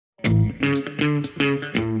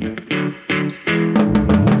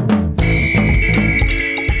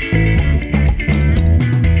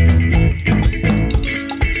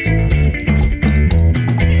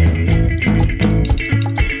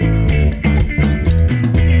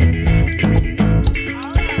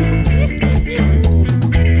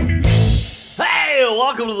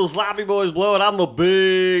Sloppy Boys Blowout. I'm the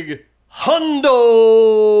big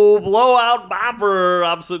Hundo Blowout Bopper.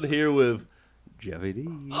 I'm sitting here with Jeffy D.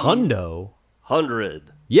 Hundo?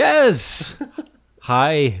 100. Yes!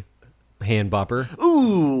 Hi, hand bopper.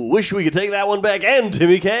 Ooh, wish we could take that one back. And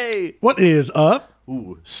Timmy K. What is up?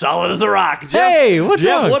 Ooh, solid as a rock. Jeff, Hey, what's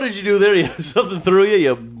Jeff, wrong? what did you do there? Something threw you?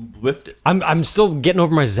 You whiffed it. I'm still getting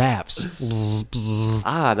over my zaps. Bzz, bzz.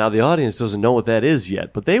 Ah, now the audience doesn't know what that is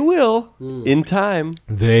yet, but they will in time.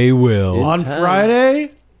 They will. On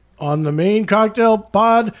Friday, on the main cocktail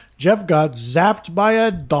pod, Jeff got zapped by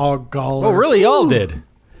a dog collar. Oh, really? Y'all did?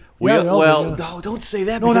 Yeah, we all well, did, yeah. no, don't say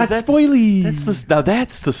that. No, because that's spoilies.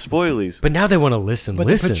 That's the spoilies. But now they want to listen. But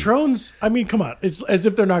listen. the Patrons, I mean, come on. It's as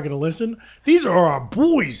if they're not going to listen. These are our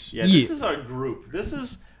boys. Yeah, this is our group. This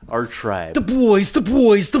is our tribe. The boys.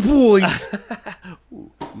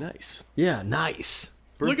 Nice. Yeah, nice.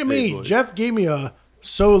 Look Birthday at me. boy. Jeff gave me a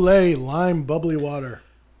Soleil lime bubbly water.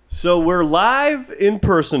 So we're live in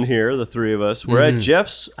person here, the three of us. We're at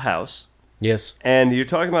Jeff's house, Yes. and you're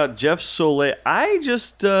talking about Jeff Soleil. I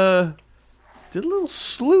just did a little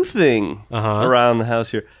sleuthing around the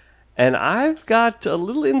house here, and I've got a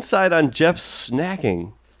little insight on Jeff's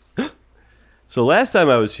snacking. So last time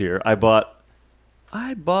I was here, I bought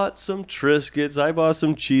some Triscuits, I bought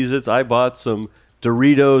some Cheez-Its, I bought some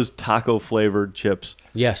Doritos taco-flavored chips.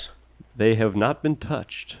 Yes. They have not been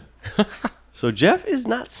touched. So Jeff is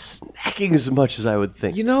not snacking as much as I would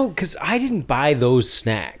think. You know, because I didn't buy those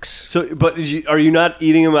snacks. So, but are you not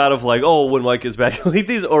eating them out of like, oh, when Mike gets back, I'll eat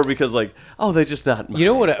these, or because like, oh, they're just not mine? You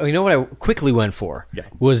know what I quickly went for? Yeah.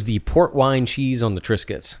 Was the port wine cheese on the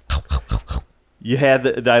Triscuits. You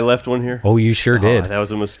had I left one here? Oh, you sure did. That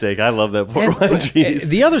was a mistake. I love that port wine cheese.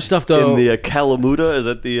 The other stuff, though. In the Calamuta, is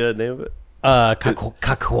that the name of it?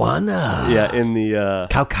 Cacuana. Yeah, in the...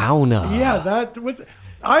 Caucauna. Yeah, that was.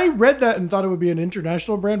 I read that and thought it would be an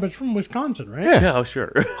international brand, but it's from Wisconsin, right? Yeah. Yeah, oh,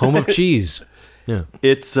 sure. Home of cheese. Yeah.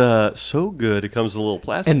 It's so good. It comes in a little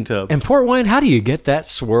plastic tub. And port wine, how do you get that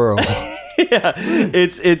swirl? Yeah,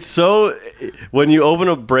 it's so... When you open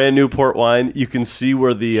a brand new port wine, you can see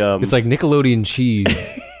where the... It's like Nickelodeon cheese.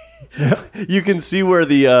 You can see where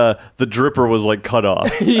the dripper was like cut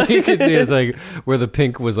off. You can see it's like where the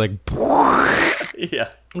pink was like.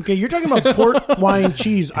 Yeah. Okay, you're talking about port wine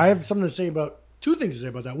cheese. I have something to say about two things to say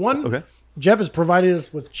about that. One, Okay. Jeff has provided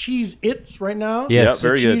us with Cheez-Its right now. Yes. Yeah,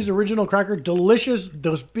 very the good. cheese original cracker, delicious.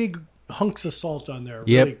 Those big hunks of salt on there.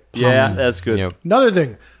 Yep. Really. Yeah, that's good. Yep. Another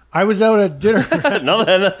thing, I was out at dinner. No,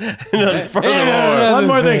 furthermore. One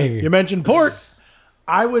more thing. thing. You mentioned port.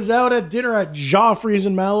 I was out at dinner at Joffrey's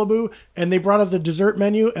in Malibu, and they brought out the dessert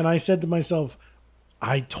menu, and I said to myself,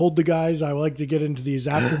 I told the guys I would like to get into these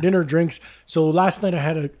after dinner drinks. So last night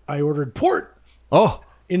I ordered port Oh,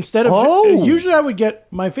 instead of. Oh. Usually I would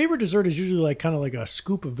get my favorite dessert is usually like kind of like a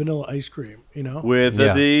scoop of vanilla ice cream. You know. With the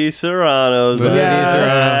Yeah. Di Serranos. With the Di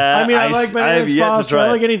Serrano. I mean, I like bananas Foster. I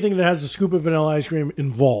like it. anything that has a scoop of vanilla ice cream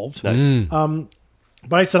involved. Nice.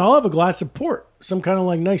 But I said, I'll have a glass of port, some kind of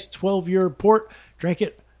like nice 12-year port. Drank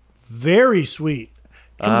it, very sweet.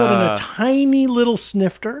 Comes out in a tiny little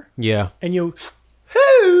snifter, yeah. and you,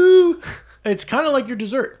 hoo! It's kind of like your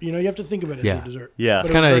dessert. You know, you have to think of it as Yeah. your dessert. Yeah. But It's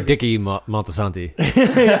it kind was of very like Dickie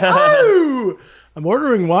Montesanti. Oh, I'm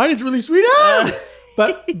ordering wine. It's really sweet. Ah!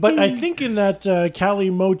 But I think in that Cali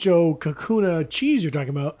Mocho Kakuna cheese you're talking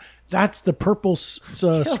about, that's the purple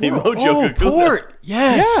swirl. Mocho Oh, Kakuna. port.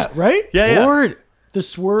 Yes. Yeah, right? Yeah. Port. The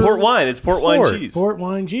swirl. Port wine. It's port wine Port. cheese. Port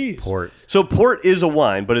wine cheese. Port. So port is a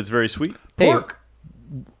wine, but it's very sweet. Pork.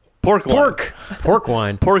 Pork wine. Pork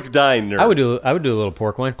wine. Pork diner. I would do a little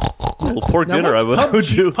pork wine. little pork Now, dinner. I what's would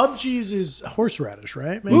do. pub cheese is horseradish,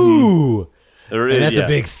 right? Maybe. Ooh. There And is- that's yeah. a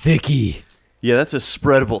big thickie. Yeah, that's a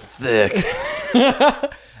spreadable thick.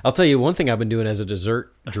 I'll tell you one thing I've been doing as a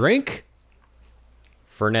dessert drink.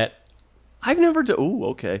 Fernet. I've never done. Ooh,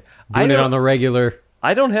 okay. Doing it on the regular.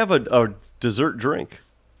 I don't have a dessert drink.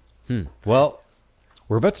 Well,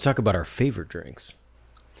 we're about to talk about our favorite drinks.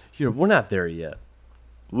 Here, we're not there yet.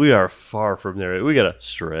 We are far from there. We gotta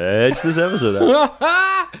stretch this episode out.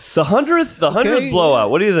 The 100th blowout.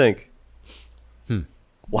 What do you think?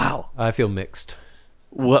 Wow. I feel mixed.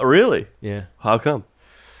 What, really? Yeah. How come?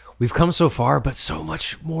 We've come so far, but so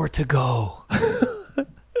much more to go.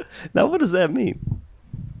 Now, what does that mean?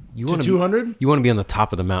 You To wanna be- 200? You want to be on the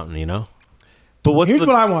top of the mountain, you know? But what's Here's the...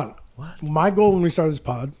 what I want. My goal when we started this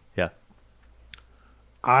pod, Yeah.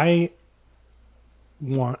 I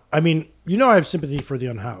want. I mean, you know, I have sympathy for the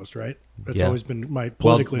unhoused, right? That's Yeah. always been my Well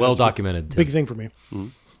politically that's documented. big thing for me.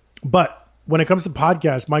 But when it comes to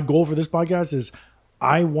podcasts, my goal for this podcast is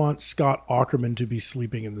I want Scott Aukerman to be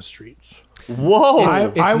sleeping in the streets. Whoa.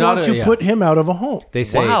 I want to put him out of a home. They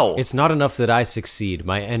say Wow. it's not enough that I succeed;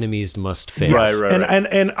 my enemies must fail. Right, right, right.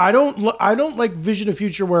 And I don't like vision a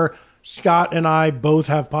future where Scott and I both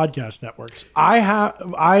have podcast networks.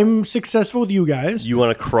 I'm successful with you guys. You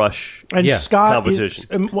want to crush. And Yeah, Scott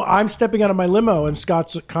competition. well, I'm stepping out of my limo, and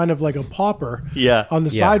Scott's kind of like a pauper on the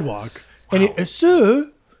sidewalk. And sir,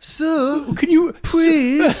 can you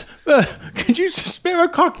Please. could you spare a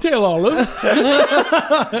cocktail olive?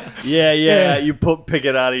 Yeah. You pick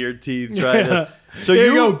it out of your teeth. Trying to. So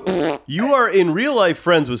There you are in real life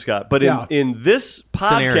friends with Scott, but in this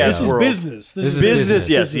Scenario. podcast This is world, Business. This is business.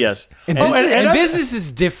 business. Yes. And, Oh, business, and and I- business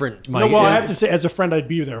is different, Mike. No, well, I have to say, as a friend, I'd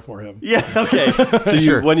be there for him. Yeah. Okay. So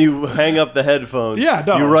Sure. when you hang up the headphones, Yeah,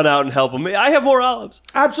 no. you run out and help him. I have more olives.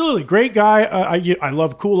 Absolutely, great guy. I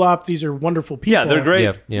love Cool Up. These are wonderful people. Yeah, they're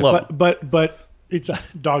great. Yeah. Love them. But it's a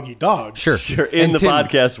dog eat dog. Sure. Sure, in And the Tim,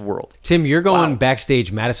 podcast world. Tim, you're going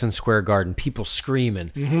backstage, Madison Square Garden, people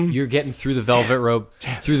screaming. You're getting through the velvet rope,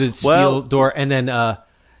 through the steel door, and then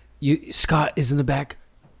Scott is in the back.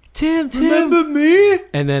 Tim, Remember me?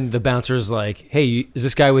 and then the bouncer's like, "Hey, is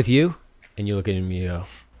this guy with you?" And you look at him and you go,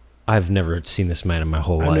 "I've never seen this man in my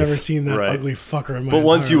whole life." I've never seen that Right. ugly fucker in my But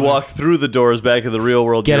once entire you life. walk through the doors back in the real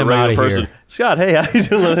world, Get you're a him regular outta person. here. Scott, hey, how you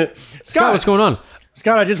doing? Scott, what's going on?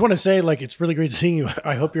 Scott, I just want to say, like, it's really great seeing you.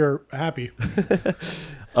 I hope you're happy.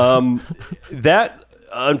 That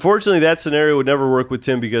unfortunately, that scenario would never work with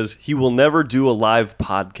Tim because he will never do a live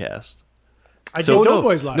podcast. I So- did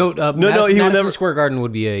Doughboys live. No, no, Madison, he will Madison never- Square Garden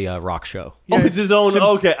would be a rock show. Yeah, It's his own. Tim's-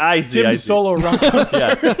 Okay, I see. I Tim's see. solo rock.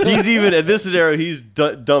 Yeah, he's even at this scenario. He's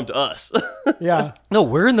dumped us. Yeah. No,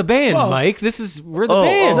 we're in the band, Well- Mike. We're the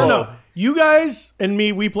band. No. You guys and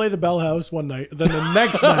me, we play the Bell House one night. Then the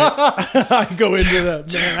next night, I go into the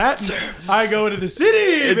Manhattan. I go into the city.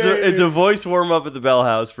 It's a voice warm up at the Bell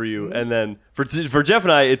House for you, and then for Jeff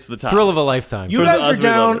and I, it's the top. Thrill of a lifetime. You For guys us, are we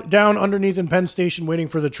love down underneath in Penn Station waiting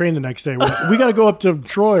for the train the next day. We got to go up to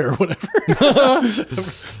Troy or whatever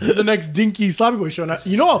for the next Dinky Sloppy Boy show. And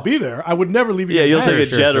I'll be there. I would never leave you. Yeah, guys you'll hanging.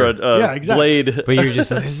 take a jet or a Yeah, exactly. blade. But you're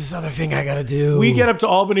just like, there's this other thing I got to do. We get up to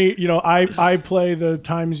Albany. I play the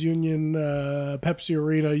Times Union Pepsi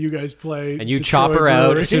Arena. You guys play, and you the chop Troy her out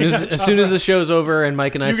Brewery. as soon as Yeah, as soon as the show's over, and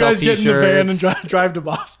Mike and I you sell guys get t-shirts. in the van and drive to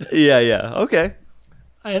Boston. Yeah. Okay.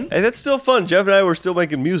 And Hey, that's still fun. Jeff and I were still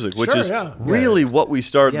making music, which Sure, is yeah. really what we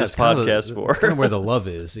started Yeah, this it's kind of podcast the, for. It's kind of where the love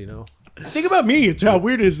is, you know. think about me. It's how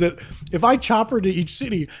weird it is that if I chopper to each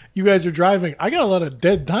city, you guys are driving. I got a lot of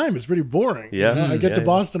dead time. It's pretty boring. Yeah. I get to Yeah.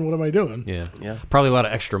 Boston. What am I doing? Yeah, Yeah. Probably a lot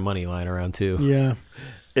of extra money lying around too. Yeah.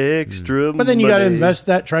 Extra, But then you got to money. invest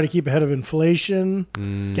that, try to keep ahead of inflation,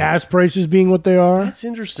 gas prices being what they are. That's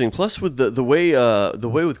interesting. Plus, with the way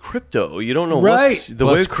with crypto, you don't know Right. what's the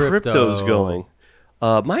Plus way crypto. crypto's going.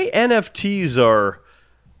 My NFTs are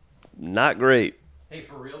not great. Hey,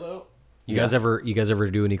 for real though, you guys ever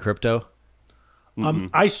do any crypto?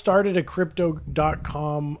 I started a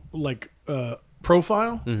crypto.com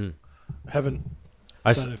profile. Haven't.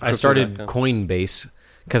 I Crypto.com. started Coinbase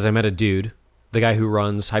because I met a dude, the guy who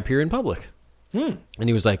runs Hyperion Public, and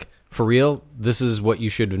he was like, "For real, this is what you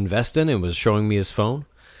should invest in," and was showing me his phone,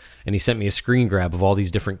 and he sent me a screen grab of all these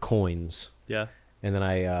different coins, Yeah. and then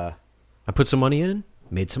I put some money in,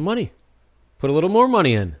 made some money, put a little more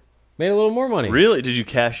money in, made a little more money. Really? Did you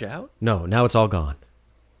cash out? No, now it's all gone.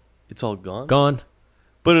 It's all gone. Gone.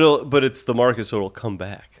 But it's the market, so it'll come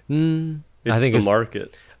back. It's I think the it's-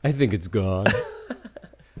 market. I think it's gone.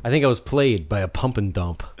 I think I was played by a pump and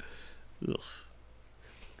dump. Ugh.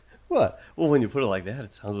 What? Well, when you put it like that,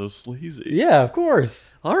 it sounds so sleazy. Yeah, of course.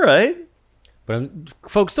 All right. But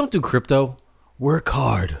folks, don't do crypto. Work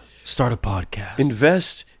hard. Start a podcast.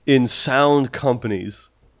 Invest in sound companies.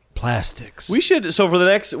 Plastics. We should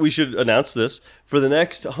announce this. For the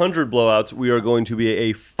next 100 blowouts, we are going to be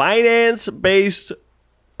a finance-based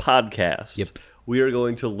podcast. Yep. We are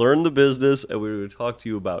going to learn the business, and we're going to talk to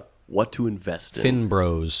you about what to invest in. Fin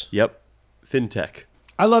Bros. Yep. FinTech.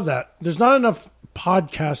 I love that. There's not enough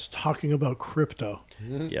podcasts talking about crypto.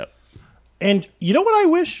 Yep. And you know what I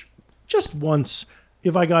wish? Just once,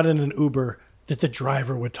 if I got in an Uber, that the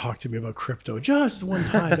driver would talk to me about crypto. Just one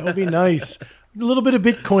time. That would be nice. A little bit of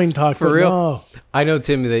Bitcoin talk. For but real? no. I know,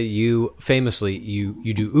 Tim, that you famously you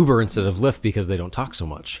do Uber instead of Lyft because they don't talk so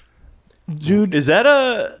much. Dude, Is that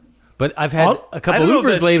a... But I've had Well, a I couple don't know if Ubers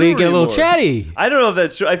that's lately true get a little anymore. chatty. I don't know if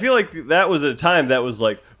that's true. I feel like that was at a time that was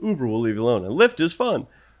like, Uber will leave you alone. And Lyft is fun.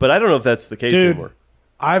 But I don't know if that's the case dude, anymore.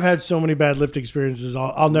 I've had so many bad Lyft experiences.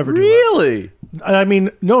 I'll never do that. Really? I mean,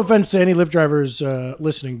 no offense to any Lyft drivers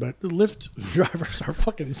listening, but the Lyft drivers are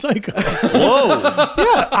fucking psycho. Whoa.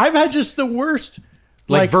 Yeah, I've had just the worst.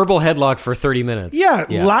 Like verbal headlock for 30 minutes.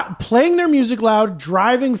 Yeah. Playing their music loud,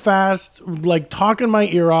 driving fast, like talking my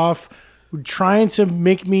ear off, trying to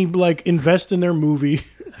make me like invest in their movie.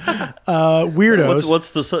 Weirdos.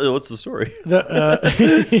 What's the story?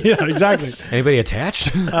 Yeah, exactly. Anybody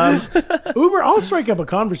attached? Uber, I'll strike up a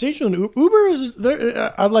conversation. Uber is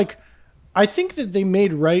I think that they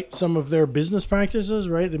made right some of their business practices,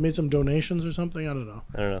 right? They made some donations or something. I don't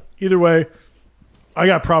know. Either way, I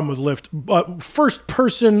got a problem with Lyft. But first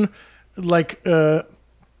person, like,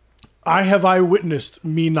 I have eyewitnessed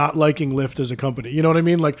me not liking Lyft as a company. You know what I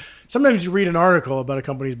mean? Like, sometimes you read an article about a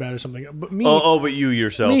company's bad or something. But me, but you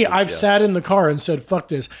yourself. I've sat in the car and said, fuck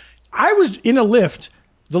this. I was in a Lyft.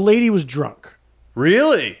 The lady was drunk.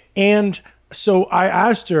 Really? And so I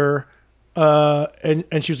asked her,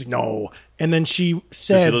 and she was like, no. And then she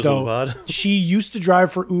said, she used to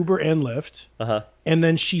drive for Uber and Lyft. Uh-huh. And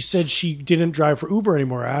then she said she didn't drive for Uber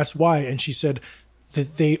anymore. I asked why. And she said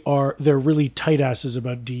that they're really tight asses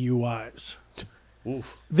about DUIs.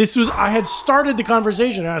 Oof. I had started the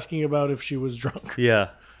conversation asking about if she was drunk. Yeah.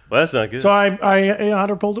 Well, that's not good. So I had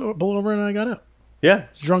her pull over and I got out. Yeah.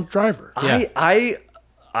 It's a drunk driver. Yeah. I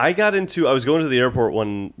was going to the airport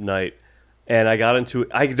one night and I don't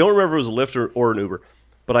remember if it was a Lyft or an Uber,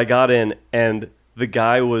 but I got in and the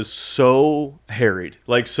guy was so harried,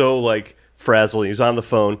 frazzled. He was on the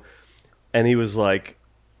phone and he was like,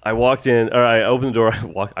 I walked in, or I opened the door,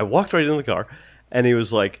 I walked right in the car and he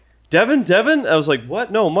was like, Devin? I was like,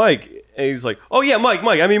 what? No, Mike. And he's like, oh yeah, Mike.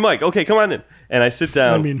 Okay, come on in. And I sit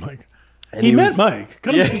down. Mike. And he met Mike.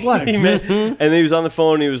 Cut him his leg. And then he was on the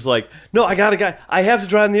phone and he was like, no, I got a guy. I have to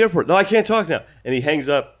drive in the airport. No, I can't talk now. And he hangs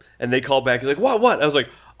up and they call back. He's like, what? I was like,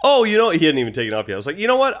 oh, he hadn't even taken off yet. I was like, you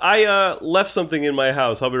know what? I left something in my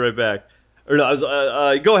house. I'll be right back. Or no, I was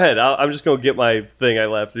go ahead. I'm just going to get my thing I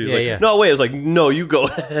left. He was like, no, wait. I was like, no, you go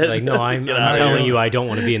ahead. Like, no, I'm telling you I don't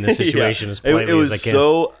want to be in this situation as politely as I can. It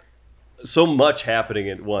was so much happening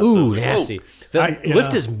at once. Ooh, nasty.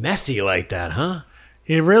 Lyft is messy like that, huh?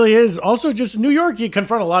 It really is. Also, just New York, you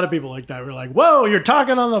confront a lot of people like that. We're like, whoa, you're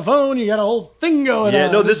talking on the phone. You got a whole thing going on.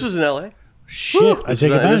 Yeah, no, this was in L.A. Shit, I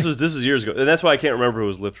take it back. This was years ago. And that's why I can't remember if it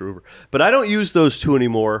was Lyft or Uber. But I don't use those two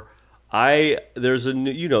anymore. There's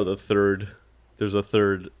a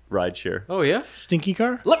third ride share. Oh, yeah? Stinky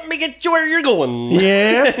car? Let me get you where you're going.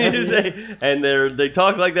 Yeah. And they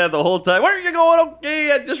talk like that the whole time. Where are you going?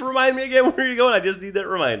 Okay, just remind me again where you're going. I just need that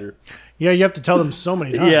reminder. Yeah, you have to tell them so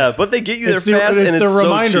many times. Yeah, but they get you there fast, and it's the so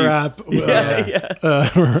reminder cheap. app.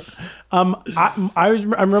 I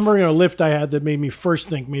remember a Lyft I had that made me first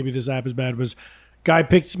think maybe this app is bad was guy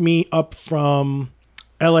picked me up from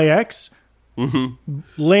LAX,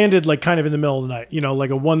 landed like kind of in the middle of the night,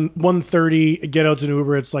 like a 1:30, get out to an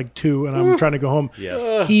Uber, it's like 2, and I'm trying to go home.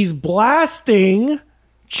 Yeah. He's blasting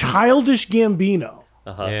Childish Gambino.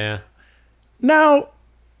 Uh-huh. Yeah. Now,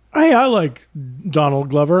 I like Donald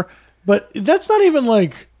Glover. But that's not even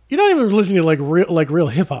you're not even listening to real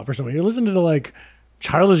hip hop or something. You're listening to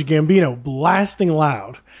Childish Gambino blasting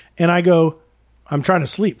loud. And I go, I'm trying to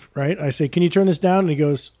sleep, right? I say, can you turn this down? And he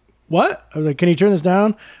goes, what? I was like, can you turn this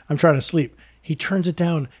down? I'm trying to sleep. He turns it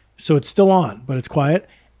down. So it's still on, but it's quiet.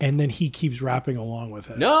 And then he keeps rapping along with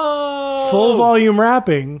it. No! Full volume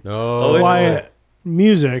rapping. No. Quiet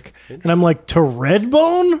music. And I'm like, to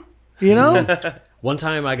Redbone? You know? One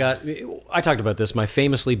time I talked about this, my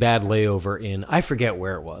famously bad layover in, I forget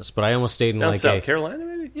where it was, but I almost stayed in South Carolina,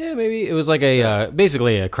 maybe? Yeah, maybe. It was like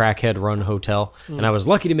basically a crackhead run hotel, and I was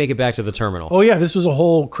lucky to make it back to the terminal. Oh yeah, this was a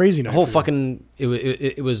whole crazy night. A whole fucking,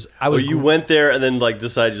 it was, you went there and then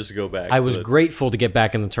decided just to go back. I was grateful to get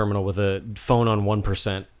back in the terminal with a phone on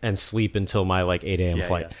 1% and sleep until my 8 a.m.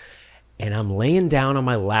 flight. Yeah. And I'm laying down on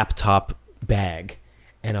my laptop bag.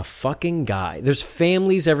 And a fucking guy. There's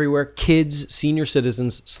families everywhere, kids, senior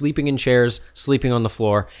citizens, sleeping in chairs, sleeping on the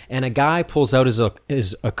floor. And a guy pulls out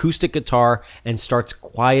his acoustic guitar and starts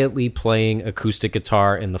quietly playing acoustic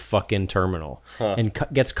guitar in the fucking terminal. And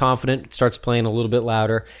gets confident, starts playing a little bit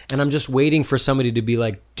louder. And I'm just waiting for somebody to be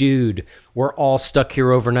like, dude, we're all stuck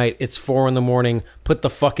here overnight. It's 4 a.m. Put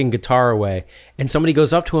the fucking guitar away. And somebody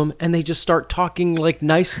goes up to him and they just start talking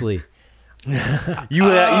nicely. You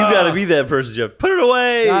got to be that person, Jeff. Put it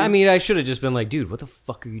away. I mean, I should have just been like, dude, what the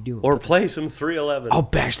fuck are you doing? Or play some 311. I'll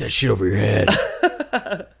bash that shit over your head.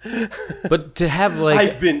 But to have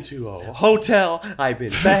I've been to a hotel. I've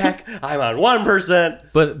been back. I'm on 1%.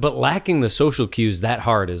 But lacking the social cues that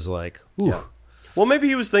hard is ooh. Yeah. Well, maybe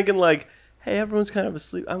he was thinking hey, everyone's kind of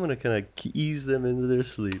asleep. I'm going to kind of ease them into their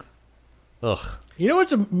sleep. Ugh. You know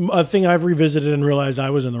what's a thing I've revisited and realized I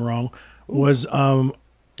was in the wrong was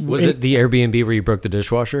it the Airbnb where you broke the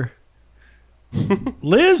dishwasher?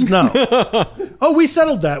 Liz, no. Oh, we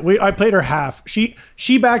settled that. I paid her half.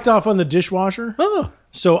 She backed off on the dishwasher. Oh.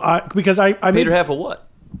 So I Paid made her half of what?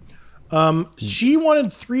 She wanted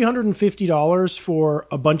 $350 for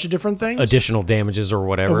a bunch of different things. Additional damages or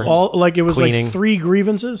whatever. All like it was Cleaning. like 3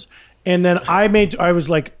 grievances, and then I was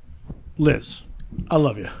like, Liz, I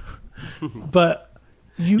love you, but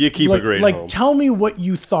you keep like, a great like home. tell me what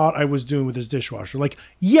you thought I was doing with this dishwasher. Like,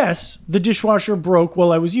 yes, the dishwasher broke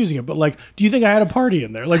while I was using it, but like, do you think I had a party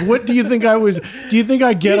in there? Like, what do you think I was? Do you think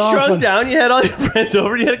I get You off? shrunk down. You had all your friends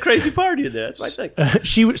over. You had a crazy party in there. That's my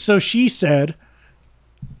thing. She said,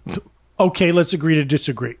 okay, let's agree to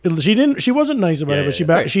disagree. She wasn't nice about it,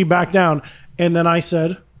 but she backed down. And then I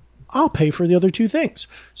said, I'll pay for the other 2 things.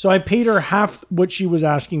 So I paid her half what she was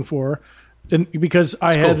asking for, and because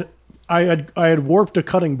I had warped a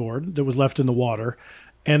cutting board that was left in the water,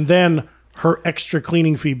 and then her extra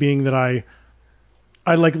cleaning fee being that I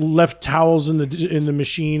like left towels in the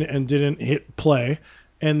machine and didn't hit play.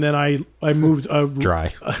 And then I moved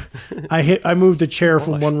Dry. I moved the chair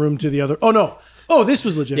from one room to the other. Oh no. Oh, this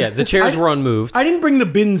was legit. Yeah, the chairs were unmoved. I didn't bring the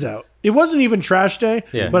bins out. It wasn't even trash day.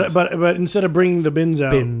 Yeah. But instead of bringing the bins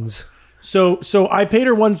out, So I paid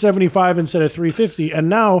her $175 instead of $350, and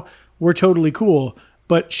now we're totally cool.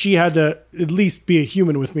 But she had to at least be a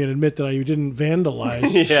human with me and admit that I didn't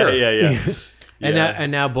vandalize. Yeah.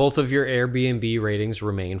 And now both of your Airbnb ratings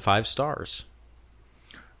remain 5 stars.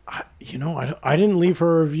 You know, I didn't leave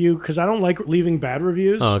her a review because I don't like leaving bad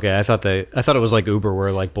reviews. Oh, okay. I thought it was like Uber,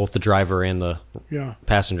 where like both the driver and the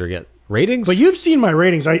passenger get ratings. But you've seen my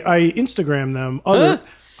ratings. I Instagram them.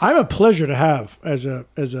 I'm a pleasure to have as a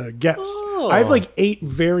guest. Oh. I have like 8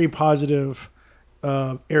 very positive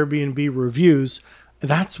Airbnb reviews.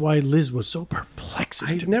 That's why Liz was so perplexing.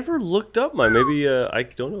 I never looked up mine. Maybe I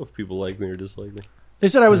don't know if people like me or dislike me. They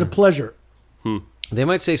said I was a pleasure. They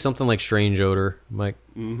might say something like strange odor, Mike.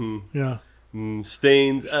 Yeah.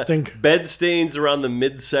 Stains, Stink. bed stains around the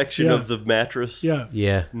midsection of the mattress. Yeah.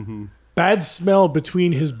 Yeah. Bad smell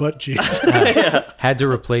between his butt cheeks. Had to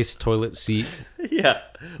replace toilet seat. Yeah.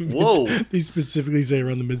 Whoa. They specifically say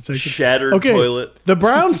around the midsection. Shattered toilet. The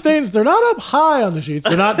brown stains, they're not up high on the sheets.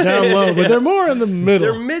 They're not down low, but they're more in the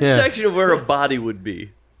middle. They're midsection of where a body would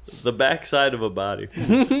be. The backside of a body.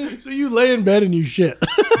 So you lay in bed and you shit.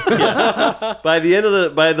 By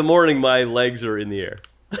the morning, my legs are in the air.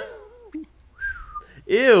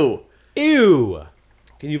 Ew. Ew.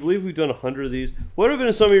 Can you believe we've done 100 of these? What have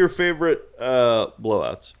been some of your favorite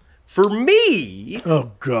blowouts? For me,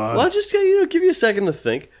 Oh, God. well, I'll just give you a second to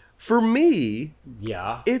think. For me,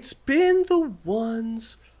 Yeah. it's been the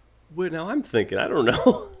ones where now I'm thinking. I don't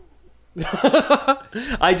know.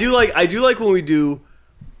 I do like when we do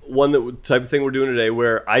one that type of thing we're doing today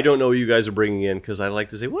where I don't know what you guys are bringing in because I like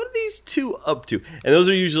to say, what are these two up to? And those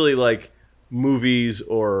are usually like movies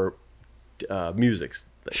or music.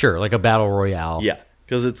 Sure, like a battle royale. Yeah,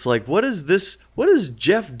 because it's like, what is this? What does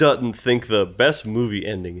Jeff Dutton think the best movie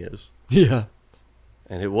ending is? Yeah.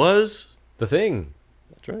 And it was The Thing.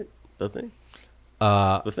 that's right, The Thing.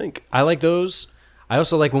 The Think. I like those. I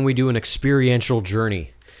also like when we do an experiential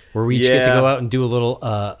journey where we each get to go out and do a little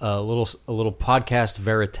podcast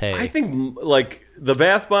verite. I think like the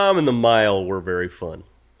Bath Bomb and the Mile were very fun.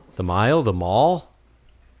 The Mile, the Mall,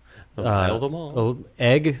 The Mile, the Mall. oh,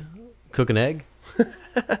 egg, cook an egg,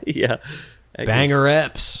 Yeah. Egg banger was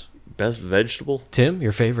eps. best vegetable. Tim,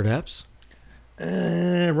 your favorite eps?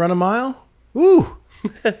 Run a mile? Woo!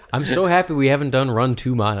 I'm so happy we haven't done Run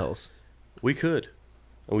 2 miles. We could,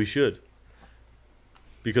 and we should,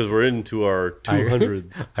 because we're into our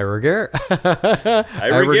 200s. I regret. I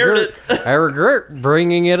regret it. I regret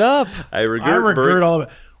bringing it up. I regret all of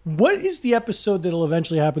it. What is the episode that'll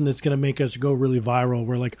eventually happen that's going to make us go really viral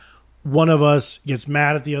where like one of us gets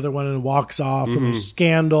mad at the other one and walks off and there's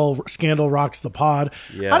Scandal rocks the pod.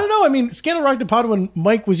 Yeah. I don't know. I mean, Scandal rocked the pod when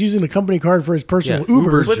Mike was using the company card for his personal Yeah,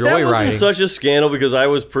 Ubers. But that wasn't Joyriding. such a scandal because I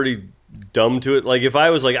was pretty dumb to it. Like if I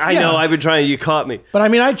was like, I know, I've been trying, you caught me. But I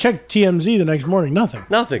mean, I checked TMZ the next morning. Nothing.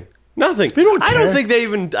 Nothing. We don't I care. don't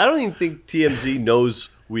even think TMZ knows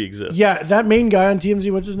we exist. Yeah, that main guy on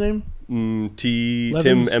TMZ, what's his name? Tim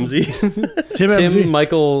Levins? MZ. Tim MZ. Tim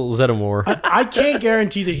Michael Zeddemore. I can't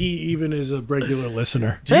guarantee that he even is a regular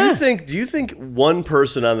listener. Do you think one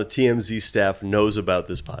person on the TMZ staff knows about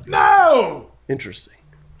this podcast? No!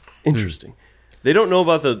 Interesting. They don't know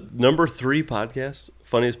about the number 3 podcast,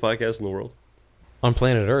 funniest podcast in the world. On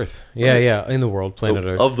planet Earth. Yeah, in the world, planet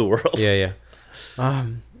Earth. Of the world. Yeah.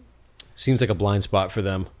 Seems like a blind spot for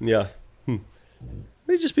them. Yeah.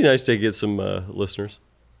 It'd just be nice to get some listeners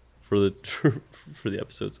for the for the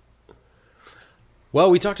episodes. Well,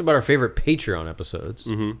 we talked about our favorite Patreon episodes.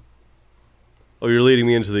 Oh, you're leading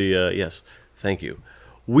me into the yes. Thank you.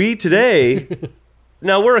 We today.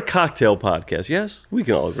 Now we're a cocktail podcast. Yes, we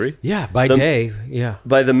can all agree. Yeah, by day. Yeah.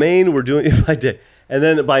 By the main, we're doing it by day, and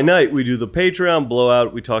then by night we do the Patreon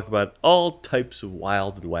blowout. We talk about all types of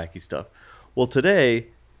wild and wacky stuff. Well, today.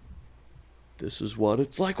 This is what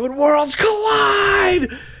it's like when worlds collide.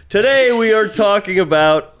 Today we are talking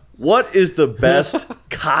about what is the best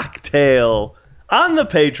cocktail on the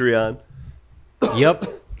Patreon. Yep.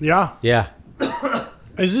 Yeah. Yeah.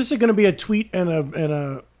 Is this going to be a tweet and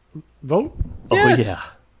a vote? Yes. Oh yeah.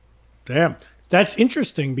 Damn. That's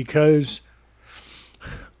interesting because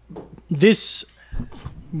this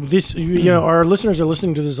our listeners are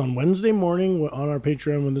listening to this on Wednesday morning on our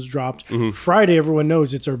Patreon when this dropped. Mm-hmm. Friday, everyone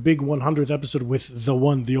knows it's our big 100th episode with the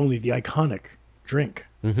one, the only, the iconic drink.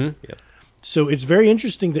 Mm-hmm. Yep. So it's very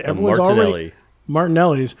interesting that everyone's Martinelli.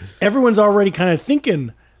 Martinelli's. Everyone's already kind of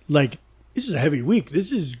thinking like, this is a heavy week.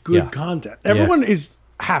 This is good content. Everyone is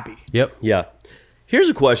happy. Yep. Yeah. Here's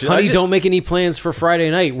a question. Honey, don't make any plans for Friday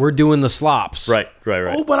night. We're doing the slops. Right.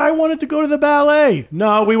 Oh, but I wanted to go to the ballet.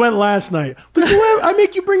 No, we went last night. But I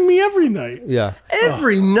make you bring me every night. Yeah.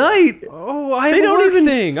 Every night. Oh, I have a work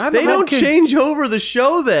thing. They don't change over the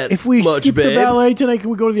show that if we much, skip babe. the ballet tonight, can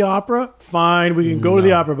we go to the opera? Fine, we can go to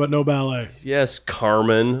the opera, but no ballet. Yes,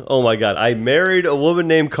 Carmen. Oh my God, I married a woman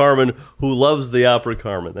named Carmen who loves the opera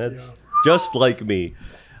Carmen. That's just like me.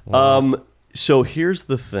 Wow. So here's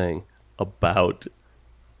the thing about.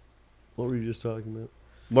 What were you just talking about?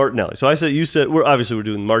 Martinelli. So you said we're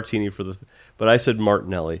doing martini but I said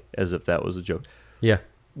Martinelli as if that was a joke. Yeah.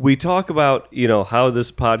 We talk about, how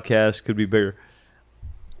this podcast could be bigger.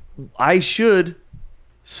 I should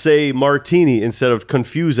say martini instead of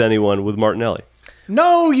confuse anyone with Martinelli.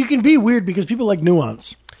 No, you can be weird because people like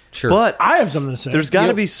nuance. Sure. But I have something to say. There's got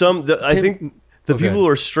to be some. I think the people who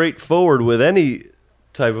are straightforward with any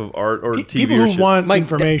type of art or TV people or who shit. want Mike,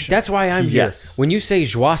 information. That's why I'm here. Yes. When you say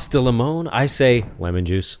joie de limon, I say lemon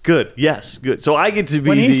juice. Good. Yes. Good. So I get to be.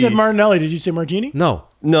 When he said Martinelli, did you say martini? No.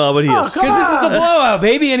 No, but he is. come Because this is the blowout,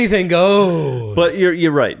 baby. Anything goes. But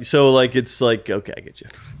you're right. So it's like, okay, I get you.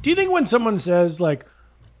 Do you think when someone says like,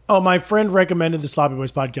 "Oh, my friend recommended the Sloppy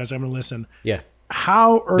Boys podcast, I'm going to listen." Yeah.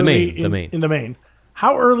 How early The main. in the main?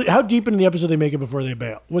 How deep into the episode they make it before they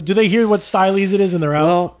bail? What do they hear? What stylies it is, and they're out?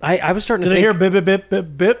 Well, I was starting Do to they think. hear bip bip bip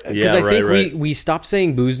bip bip? Because Yeah, I think right. we stopped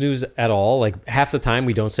saying booze news at all. Like half the time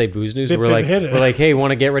we don't say booze news. Bip, we're bip, like, hit it. we're like, hey,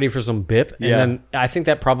 want to get ready for some bip? And Yeah. then I think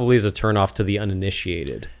that probably is a turnoff to the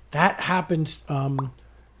uninitiated. That happened.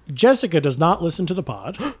 Jessica does not listen to the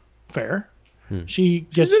pod. Fair. She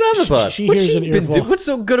gets. been on the pod. She What's hears she an been earful. What's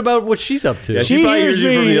so good about what she's up to? Yeah, She she probably hears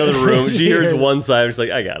hears you from me. the other room. She hears Yeah. one side. And she's like,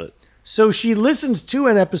 I got it. So she listened to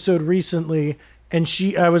an episode recently, and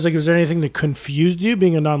I was like, "Is there anything that confused you,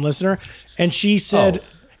 being a non-listener?" And she said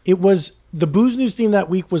it was the booze news theme that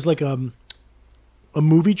week was like a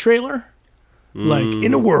movie trailer, like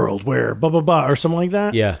in a world where blah blah blah or something like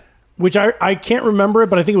that. Yeah. Which I can't remember it,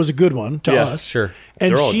 but I think it was a good one to Yeah, us. sure.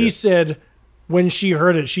 And They're all she good. said when she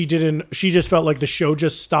heard it, she just felt like the show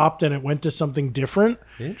just stopped and it went to something different.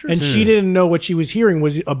 And she didn't know what she was hearing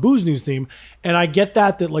was a booze news theme. And I get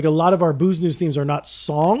that like a lot of our booze news themes are not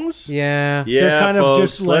songs. Yeah. Yeah, They're kind of folks,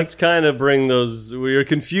 just like- let's kind of bring those. We're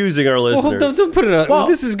confusing our listeners. Well, don't put it on. Well,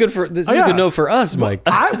 this is good for. This is yeah. good know for us, Mike.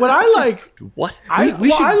 What I like What? I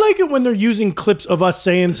we should- like it when they're using clips of us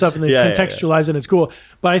saying stuff and they Yeah, yeah, contextualize and it's cool.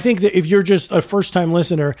 But I think that if you're just a first time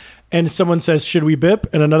listener and someone says, "Should we bip?"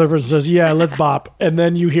 and another person says, "Yeah, let's bop," and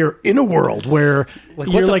then you hear "in a world where what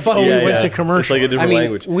you're the like, fuck "Oh, is we that?" went to It's commercial." like a I different mean,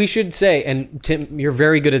 language. we should say, and Tim, you're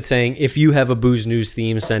very good at saying if you have a booze news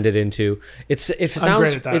theme, send it into. If it I'm great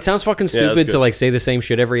sounds at that. it sounds fucking that's stupid to good. like say the same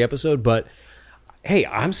shit every episode, but hey,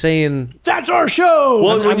 I'm saying. That's our show.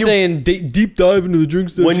 Well, I'm saying deep dive into the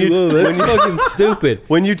drinks that when you you- love. That's fucking stupid.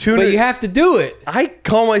 When you tune But in, you have to do it. I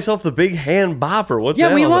call myself the big hand bopper. What's Yeah,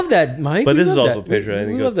 that we all love about? that, Mike. But We this is love also that. Patreon. I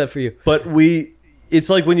think We it love goes- that for you. But it's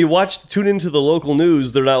like when you tune into the local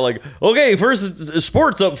news, they're not like, okay, first it's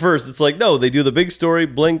sports up first. It's like, no, they do the big story,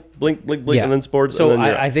 blink, blink, blink, blink, and then sports. So and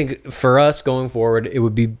then I think for us going forward, it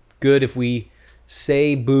would be good if we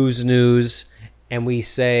say booze news and we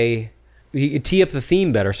tee up the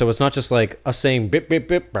theme better. So it's not just like us saying bip, bip,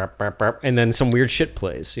 bip, burp, burp, burp, and then some weird shit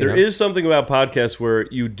plays. There is something about podcasts where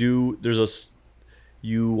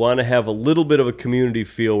you want to have a little bit of a community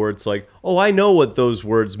feel where it's like, oh, I know what those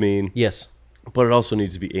words mean, Yes. but it also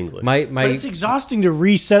needs to be English. but it's exhausting to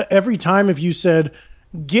reset every time if you said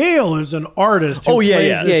Gail is an artist who Oh, yeah,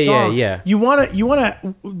 plays yeah. this Yeah, song. yeah. You want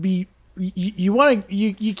to be you want to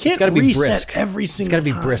you can't gotta be reset brisk. every single. It's got to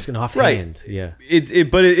be time. brisk and offhand. Yeah.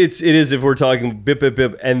 But it is if we're talking bip bip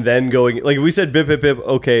bip and then going like if we said bip bip bip,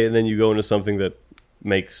 okay, and then you go into something that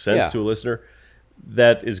makes sense to a listener.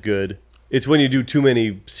 That is good. It's when you do too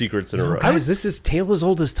many secrets in a row. Guys, this is tale as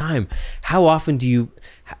old as time. How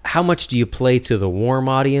much do you play to the warm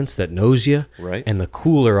audience that knows you, Right. and the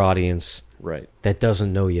cooler audience, Right. that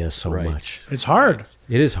doesn't know you so much? It's hard.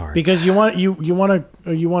 It is hard Because you want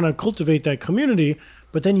to cultivate that community,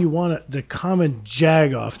 but then you want the common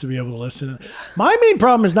jag-off to be able to listen. My main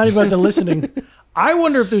problem is not even about the listening. I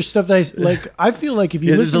wonder if there's stuff that I feel like if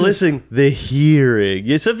you listen the to listening, the hearing.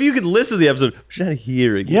 Yes, if you could listen to the episode, but you're not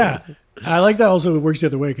hearing. yeah. I like that also it works the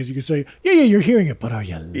other way because you can say, yeah, you're hearing it, but are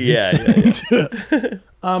you listening? Yeah.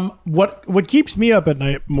 What keeps me up at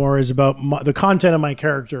night more is about the content of my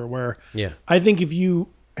character, where I think if you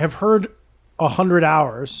have heard 100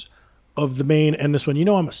 hours of the main and this one,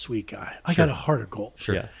 I'm a sweet guy. I got a heart of gold.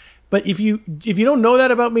 Sure. Yeah. But if you don't know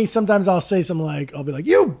that about me, sometimes I'll say something like, I'll be like,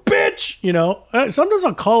 you bitch, Sometimes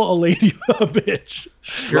I'll call a lady a bitch.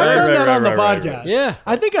 Sure. I've done that on the right. podcast. Yeah.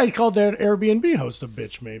 I think I called that Airbnb host a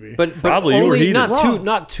bitch, maybe. But Probably you were only heated.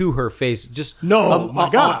 not to her face. Just No, my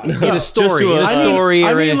God. in a story, Just to a story,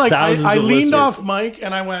 I or mean, in like thousands I of leaned listeners. off mic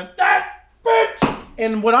and I went, that bitch.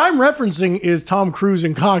 And what I'm referencing is Tom Cruise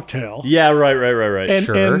in Cocktail. Yeah, right. And,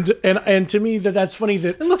 Sure. and to me that's funny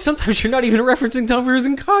that And look, sometimes you're not even referencing Tom Cruise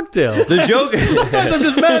in Cocktail. The joke sometimes I'm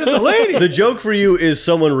just mad at the lady. The joke for you is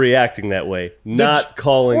someone reacting that way, not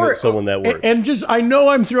calling someone that word. And just I know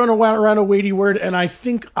I'm throwing around a weighty word, and I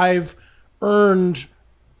think I've earned.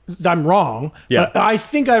 I'm wrong. Yeah. But I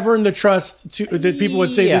think I've earned the trust that people would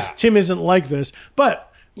say this. Tim isn't like this, but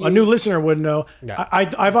a new listener would know. Yeah.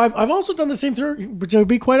 I've also done the same thing. But to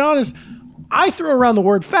be quite honest, I throw around the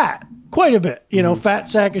word fat quite a bit. Fat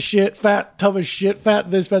sack of shit, fat tub of shit, fat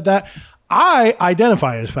this, fat that. I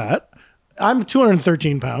identify as fat. I'm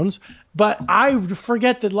 213 pounds. But I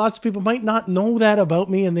forget that lots of people might not know that about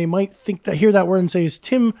me, and they might hear that word and say, "Is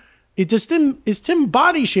Tim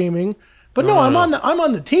body shaming?" But no, I'm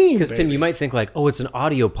on the team. Because Tim, you might think like, oh, it's an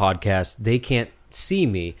audio podcast. They can't see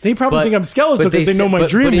me. They probably think I'm skeletal because they know my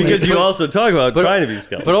dream. Because you also talk about trying to be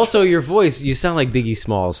skeletal. But also your voice, you sound like Biggie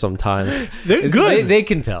Smalls sometimes. They're good. They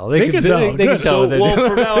can tell. They can tell. They can Good. tell. So, well,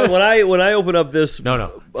 from now on, when I open up this,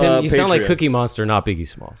 No. Tim, you sound like Patreon. Cookie Monster, not Biggie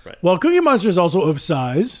Smalls. Right. Well, Cookie Monster is also of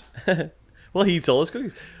size. Well, he eats all his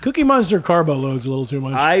cookies. Cookie Monster carbo load's a little too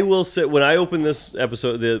much. I will sit when I open this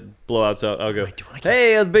episode, the blowouts out. I'll go,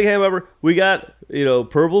 hey, the big hamburger. We got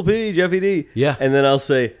Purple P, Jeffy D. Yeah. And then I'll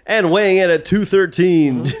say, and weighing in at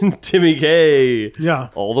 213, Timmy K. Yeah.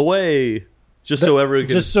 All the way. Just so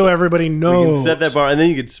everybody we knows. can set that bar, and then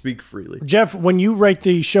you can speak freely. Jeff, when you write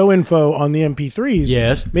the show info on the MP3s,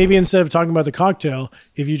 Yes. maybe instead of talking about the cocktail,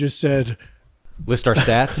 if you just said, List our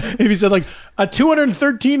stats. if you said like a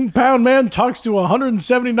 213-pound man talks to a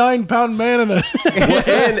 179-pound man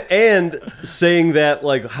and saying that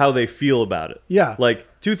like how they feel about it. Yeah. Like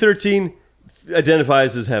 213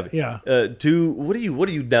 identifies as heavy. Yeah. What are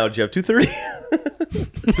you now, Jeff? 230?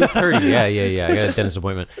 230. Yeah. I got a dentist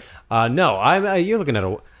appointment. No, you're looking at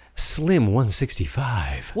a slim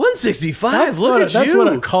 165. 165. That's you.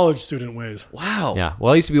 what a college student weighs. Wow. Yeah.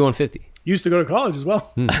 Well, I used to be 150. Used to go to college as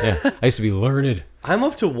well. Yeah. I used to be learned. I'm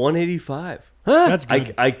up to 185. That's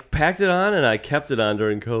good. I packed it on and I kept it on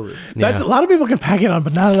during COVID. That's a lot of people can pack it on,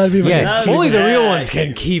 but not a lot of people can Yeah. keep Only it. the real ones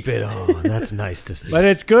can keep it. Oh, that's nice to see. But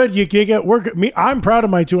it's good. You can get work. I'm proud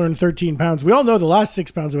of my 213 pounds. We all know the last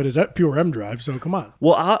 6 pounds of it is that pure M drive. So come on.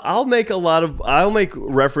 Well, I'll make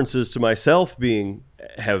references to myself being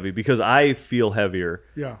heavy because I feel heavier.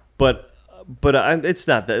 Yeah. But it's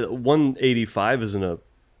not that 185 isn't a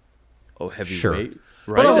heavy Sure. weight,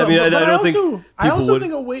 right? Also, I don't think I also would.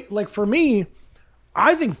 think a weight, like for me,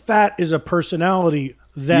 I think fat is a personality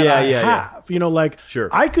that I have. Sure.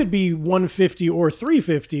 I could be 150 or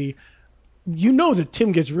 350. That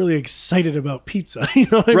Tim gets really excited about pizza. You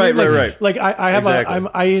know what I mean? Right. Like I have Exactly.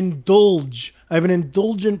 I indulge. I have an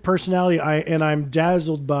indulgent personality. and I'm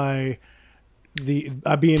dazzled by the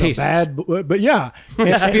being Tastes. a bad, but yeah,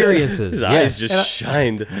 Experiences. His Yes. eyes just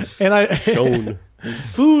shined. and I Shone.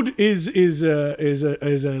 food is a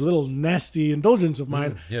little nasty indulgence of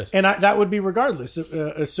mine, yes. and that would be regardless.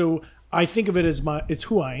 So I think of it as it's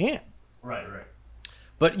who I am. Right.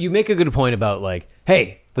 But you make a good point about like,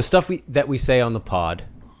 hey, the stuff that we say on the pod,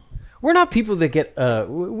 we're not people that get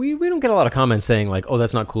we don't get a lot of comments saying like, oh,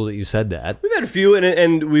 that's not cool that you said that. We've had a few,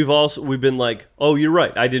 and we've been like, oh, you're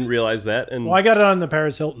right, I didn't realize that, and Well, I got it on the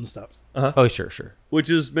Paris Hilton stuff. Oh, sure.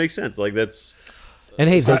 which makes sense. Like that's And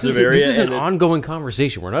hey, this sensitive is area, an and ongoing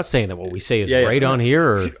conversation. We're not saying that what we say is Yeah, right yeah. on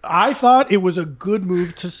here. Or I thought it was a good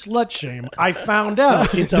move to slut shame. I found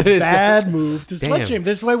out it's a bad move to Damn. slut shame.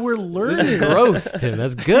 This is why we're learning. growth, Tim.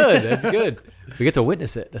 That's good. That's good. We get to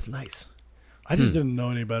witness it. That's nice. I just didn't know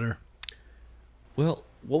any better. Well,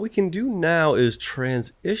 what we can do now is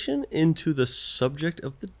transition into the subject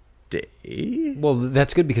of the day. Well,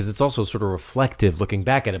 that's good because it's also sort of reflective, looking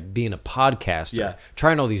back at it, being a podcaster, Yeah.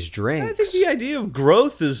 trying all these drinks. I think the idea of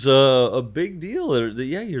growth is a big deal.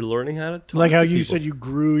 Yeah, you're learning how to talk Like how to you people. said you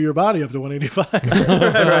grew your body up to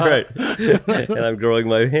 185. right. And I'm growing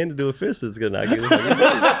my hand into a fist that's going to knock you the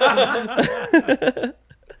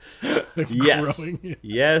Yes. Growing.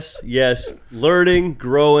 Yes. Learning,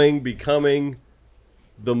 growing, becoming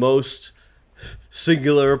the most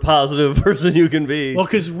singular, positive person you can be. Well,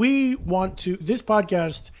 because we want to. This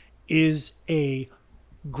podcast is a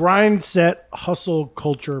grind set hustle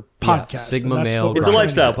culture podcast. Sigma and that's male what we're It's a trying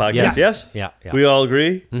lifestyle to do. podcast, yes? Yeah. We all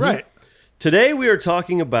agree? Right. Today we are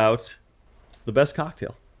talking about the best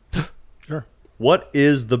cocktail. Sure. What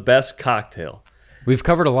is the best cocktail? We've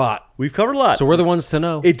covered a lot, We've covered a lot. so we're the ones to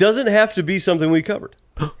know. It doesn't have to be something we covered.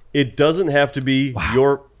 It doesn't have to be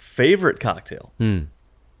your favorite cocktail.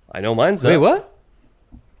 I know mine's not. Wait, what?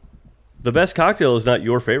 The best cocktail is not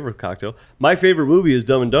your favorite cocktail. My favorite movie is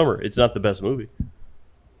Dumb and Dumber. It's not the best movie.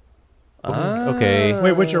 Okay.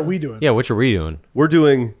 Wait, which are we doing? Yeah, which are we doing? We're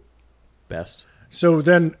doing best. So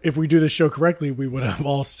then, if we do this show correctly, we would have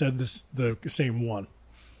all said the same one.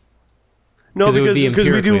 No, 'Cause it would be because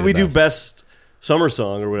we do empirically the best summer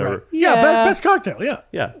song or whatever. Right. Yeah, Yeah. best cocktail. Yeah.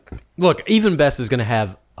 Yeah, Look, even best is going to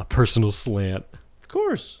have a personal slant. of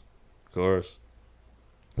course.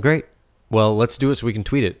 Great. Well, let's do it so we can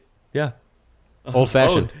tweet it. Yeah. Old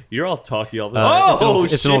fashioned. Oh, you're all talky all the time.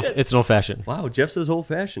 it's an old fashioned. Wow, Jeff says old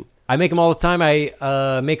fashioned. I make them all the time.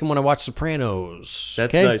 I make them when I watch Sopranos.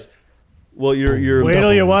 That's okay? nice. Well, your Wait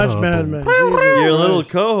till you watch Mad Men. your little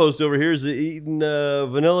co-host over here is eating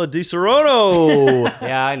vanilla Di Serono.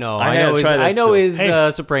 Yeah, I know. I I gotta know his, try that I know still. his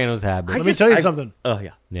Hey. Sopranos habit. Let me tell you something. Oh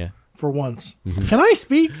yeah, Yeah. For once, can I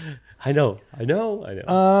speak? I know.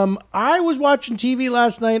 I was watching TV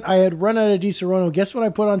last night. I had run out of Di Serono. Guess what I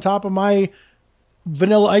put on top of my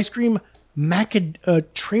vanilla ice cream?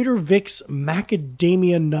 Trader Vic's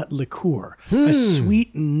macadamia nut liqueur. A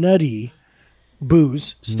sweet, nutty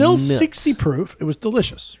booze. Still Nuts. 60 proof. It was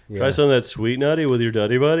delicious. Try some of that sweet nutty with your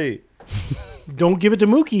Duddy Buddy. Don't give it to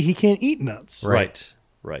Mookie. He can't eat nuts. Right.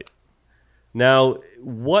 Now,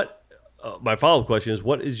 what? My follow-up question is: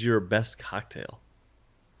 what is your best cocktail?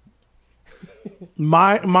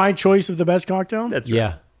 My choice of the best cocktail? That's right.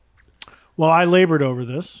 Yeah. Well, I labored over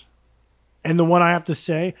this. And the one I have to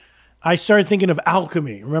say, I started thinking of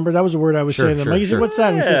alchemy. Remember, that was a word I was Sure, saying. sure, Like, you said, sure. what's that?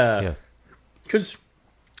 And he said, Yeah. because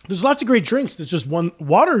there's lots of great drinks. There's just one.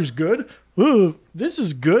 Water's good. Ooh, this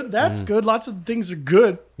is good. That's good. Lots of things are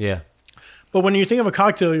good. Yeah. But when you think of a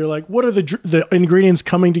cocktail, you're like, what are the ingredients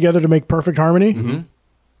coming together to make perfect harmony?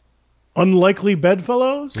 Unlikely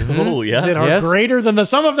bedfellows Oh yeah. that are Yes. greater than the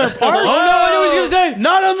sum of their parts. Oh, no, I know what you were going to say.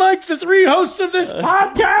 Not unlike the three hosts of this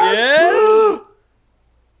podcast. Yes.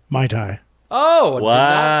 Mai Tai. Oh, Wow.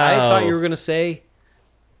 I thought you were going to say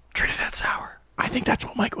Trinidad Sour. I think that's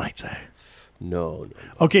what Mike might say. No.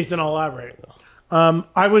 Okay, so then I'll elaborate.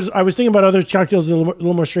 I was thinking about other cocktails that are a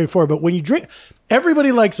little more straightforward, but when you drink,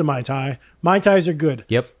 everybody likes a Mai Tai. Mai Tais are good.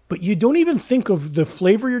 Yep. But you don't even think of the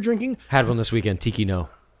flavor you're drinking. Had one this weekend. Tiki No.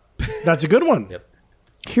 That's a good one. Yep.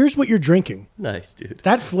 Here's what you're drinking. Nice, dude.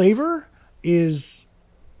 That flavor is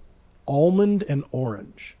almond and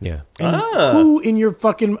orange. Yeah. And who in your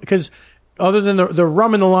fucking, because other than the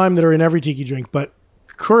rum and the lime that are in every tiki drink, but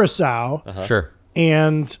curacao Sure.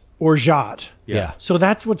 and orgeat. Yeah. So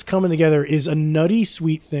that's what's coming together is a nutty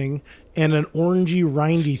sweet thing and an orangey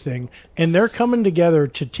rindy thing, and they're coming together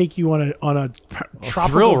to take you on a tropical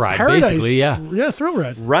thrill ride, paradise. basically, yeah. Yeah, thrill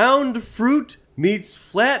ride. Round fruit meets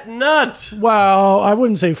flat nut. Well, I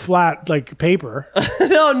wouldn't say flat like paper.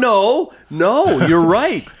 No. You're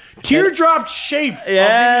right. Teardrop shaped.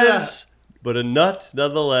 Yes, but a nut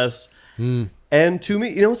nonetheless. And to me,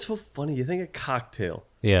 you know what's so funny? You think a cocktail.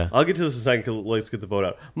 Yeah. I'll get to this in a second. 'Cause let's get the vote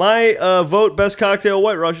out. My vote: best cocktail,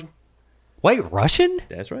 White Russian. White Russian?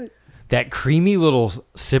 That's right. That creamy little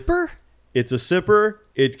sipper? It's a sipper.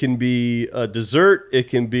 It can be a dessert. It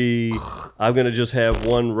can be. I'm gonna just have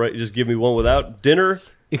one. Right, just give me one without dinner.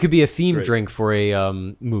 It could be a theme drink for a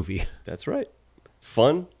movie. That's right. It's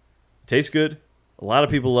fun. Tastes good. A lot of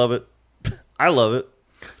people love it. I love it.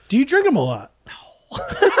 Do you drink them a lot?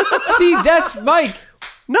 See, that's Mike.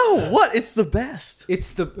 No, what? It's the best.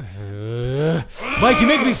 It's the Mike. You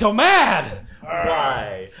make me so mad.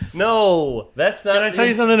 Why? No, that's not. Can I tell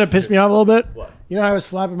you something that pissed me off a little bit? What? You know how I was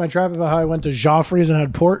flapping my trap about how I went to Joffrey's and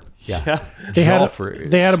had port? Yeah. They had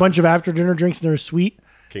Joffrey's. they had a bunch of after dinner drinks and they were sweet.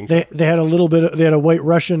 King They had a little bit. They had a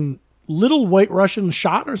little white Russian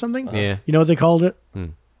shot or something. Yeah. You know what they called it?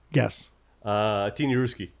 Guess. Teeny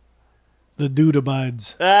Ruski. The dude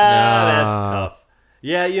abides. That's tough.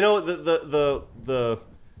 Yeah, you know the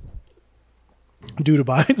Dude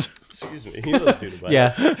abides. excuse me. You know the dude about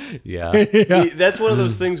Yeah. That's one of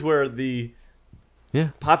those things where the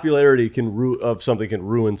popularity of something can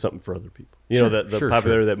ruin something for other people. You know, the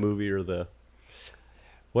popularity of that movie or the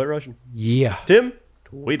White Russian. Yeah. Tim,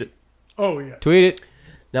 tweet it. Oh yeah. Tweet it.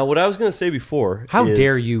 Now, what I was going to say before. How is,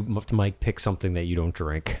 dare you, Mike, pick something that you don't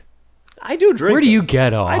drink? I do drink. Where do them. you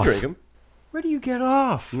get off? I drink them. Where do you get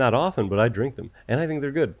off? Not often, but I drink them, and I think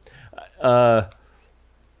they're good.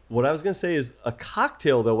 What I was going to say is a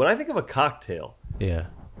cocktail, though. When I think of a cocktail, Yeah.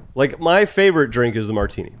 like my favorite drink is the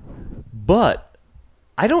martini, but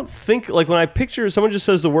I don't think like when I picture someone just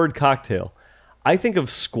says the word cocktail, I think of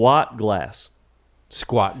squat glass,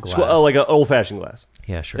 Squat glass. like an old fashioned glass.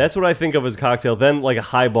 Yeah, sure. That's what I think of as a cocktail. Then like a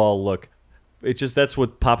highball look. That's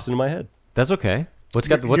what pops into my head. That's okay. What's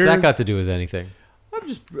that got to do with anything? I'm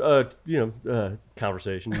just,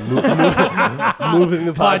 conversation, moving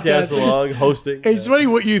the podcast along, hosting. It's funny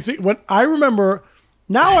what you think. When I remember,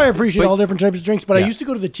 now I appreciate all different types of drinks, but I Yeah. used to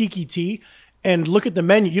go to the Tiki Tea and look at the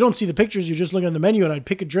menu. You don't see the pictures; you're just looking at the menu, and I'd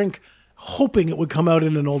pick a drink, hoping it would come out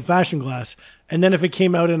in an old fashioned glass, and then if it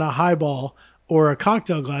came out in a highball or a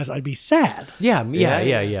cocktail glass, I'd be sad. Yeah.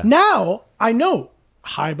 Now I know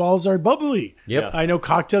highballs are bubbly. Yep. I know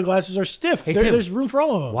cocktail glasses are stiff. Hey, Tim, there's room for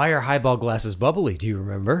all of them. Why are highball glasses bubbly? Do you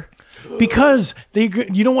remember? Because you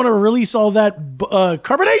don't want to release all that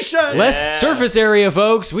carbonation. Less surface area,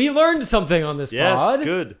 folks. We learned something on this Yes, pod.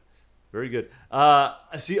 good, very good.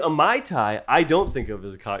 See, a Mai Tai, I don't think of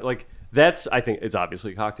as a cocktail. Like I think it's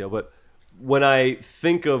obviously a cocktail, but when I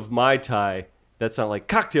think of Mai Tai, that's not like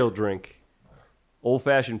cocktail drink. Old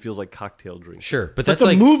fashioned feels like cocktail drink. Sure, but But that's the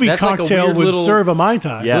like movie that's like a cocktail weird would little, serve a Mai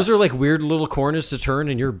Tai. Yeah. Those are like weird little corners to turn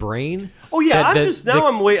in your brain. Oh yeah,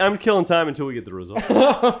 That- I'm killing time until we get the result.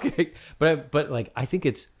 Okay, but like I think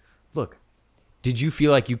it's. Look, did you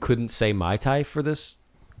feel like you couldn't say Mai Tai for this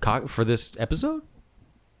episode?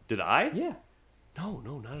 Did I? Yeah. No,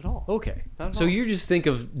 not at all. Okay. Not at So all. you just think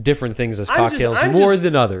of different things as I'm cocktails just- more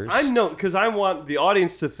than others. because I want the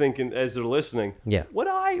audience to think, as they're listening. Yeah. When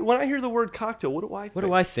I hear the word cocktail, what do I think? What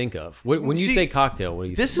do I think of? When you See, say cocktail, what do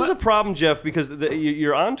you This think? is a problem, Jeff, because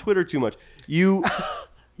you're on Twitter too much. You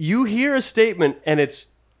hear a statement and it's,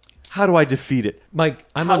 how do I defeat it? Mike,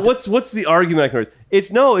 What's the argument I can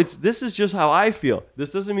raise? This is just how I feel.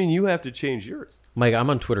 This doesn't mean you have to change yours. Mike, I'm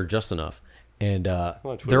on Twitter just enough. And on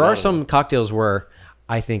Twitter there not are some cocktails where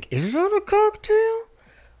I think, is that a cocktail?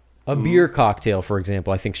 A beer cocktail, for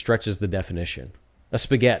example, I think stretches the definition. A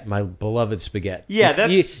spaghetti, my beloved spaghetti. Yeah,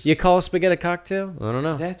 that's- You call a spaghetti a cocktail? I don't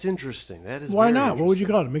know. That's interesting. That is Why very not? What would you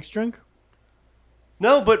interesting. call it? A mixed drink?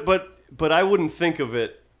 No, but I wouldn't think of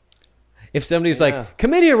it. If somebody's Yeah. like,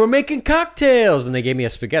 come in here, we're making cocktails, and they gave me a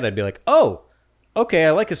spaghetti, I'd be like, oh, okay,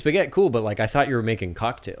 I like a spaghetti, cool, but like I thought you were making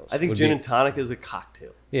cocktails. I think Would gin be- and tonic is a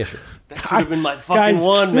cocktail. Yeah, sure. That should have been my fucking Guys,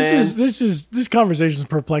 one, man. this conversation is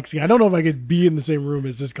perplexing. I don't know if I could be in the same room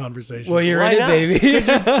as this conversation. Well, you're Why in not? it,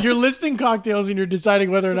 baby. You're listing cocktails and you're deciding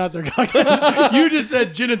whether or not they're cocktails. You just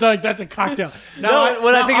said gin and tonic. That's a cocktail. When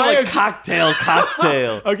I think of like agree-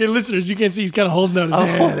 cocktail. Okay, listeners, you can't see he's kind of holding out his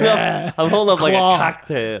hand. I'm holding up like a Claw.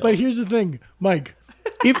 cocktail. But here's the thing, Mike.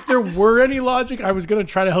 If there were any logic, I was going to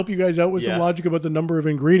try to help you guys out with some Yeah. logic about the number of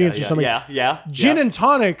ingredients or something. Yeah. Gin and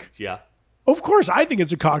tonic, yeah. of course, I think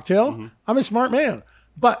it's a cocktail. I'm a smart man.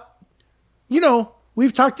 But,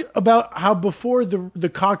 we've talked about how before the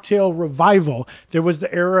cocktail revival, there was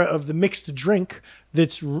the era of the mixed drink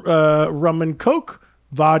that's rum and coke,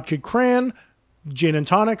 vodka cran, gin and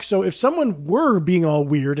tonic. So if someone were being all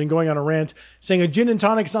weird and going on a rant saying a gin and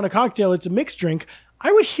tonic is not a cocktail, it's a mixed drink,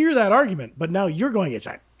 I would hear that argument. But now you're going, it's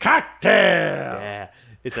a cocktail. Yeah.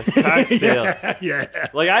 It's a cocktail. Yeah.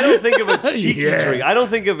 Like I don't think of a tiki Yeah. drink. I don't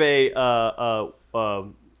think of a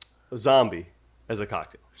zombie as a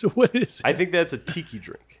cocktail. So what is it? I think that's a tiki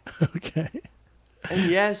drink. Okay. And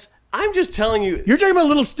yes, I'm just telling you. You're talking about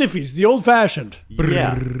little stiffies, the old fashioned.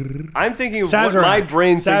 Yeah. I'm thinking of Sazerac. what my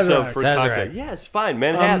brain thinks of Sazerac. for Sazerac. cocktail. Yes, fine.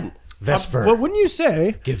 Manhattan. Vesper. But wouldn't you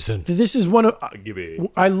say Gibson. that this is one of Give me.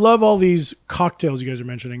 I love all these cocktails you guys are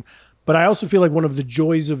mentioning, but I also feel like one of the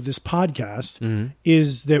joys of this podcast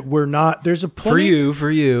is that we're not there's a plenty For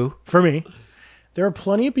you. for me. There are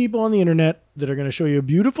plenty of people on the internet that are going to show you a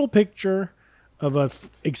beautiful picture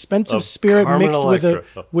expensive spirit Carmen mixed Electra.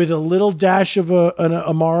 with a little dash of an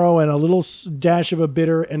Amaro and a little dash of a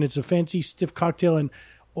bitter, and it's a fancy stiff cocktail. And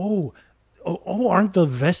aren't the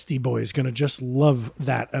Vesti boys gonna just love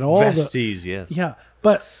that at all? Vesties, yes. Yeah.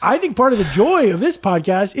 But I think part of the joy of this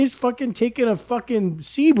podcast is fucking taking a fucking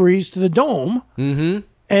sea breeze to the dome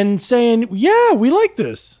and saying, yeah, we like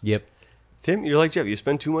this. Yep. Tim, you're like Jeff. You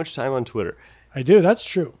spend too much time on Twitter. I do. That's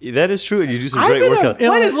true. That is true, and you do some I've great been work.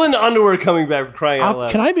 When is Linda Underwear coming back? Crying out loud!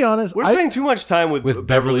 Can I be honest? We're spending too much time with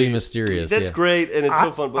Beverly Mysterious. That's great, and it's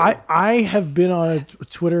so fun. But I have been on a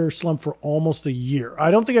Twitter slump for almost a year. I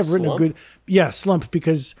don't think I've written slump,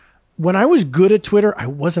 because when I was good at Twitter, I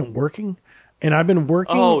wasn't working. And I've been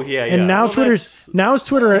working. Oh, yeah. And now it's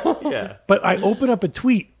Twitter. Yeah. But I open up a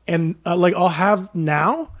tweet and I'll have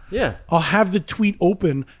the tweet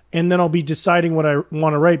open and then I'll be deciding what I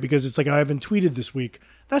want to write because it's like I haven't tweeted this week.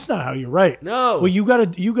 That's not how you write. No. Well, you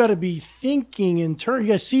gotta be thinking in turn. You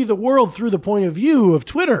gotta see the world through the point of view of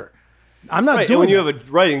Twitter. I'm not doing. And when you that. have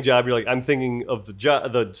a writing job, you're like, I'm thinking of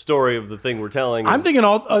the story of the thing we're telling. I'm thinking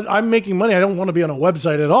I'm making money. I don't want to be on a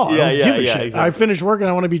website at all. I don't give a shit. Exactly. I finish work and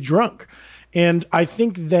I want to be drunk. And I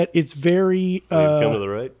think that it's very. You've come to the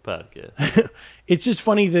right podcast. It's just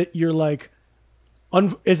funny that you're like,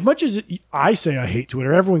 as much as I say I hate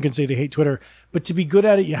Twitter, everyone can say they hate Twitter, but to be good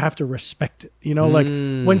at it, you have to respect it. You know, like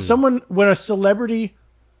when a celebrity,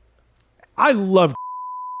 I love,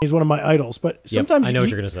 he's one of my idols, but sometimes I know what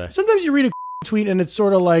you're gonna say. Sometimes you read a tweet and it's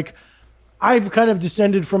sort of like, I've kind of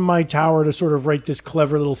descended from my tower to sort of write this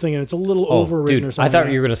clever little thing, and it's a little overwritten or something. I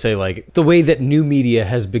thought you were going to say like the way that new media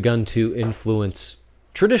has begun to influence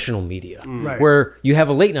traditional media, Right. where you have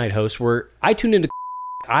a late night host where I tune into,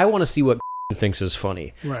 I want to see what thinks is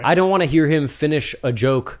funny. Right. I don't want to hear him finish a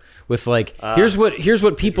joke with like, here's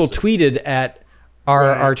what people tweeted at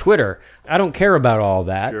our Twitter. I don't care about all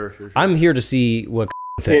that. Sure. I'm here to see what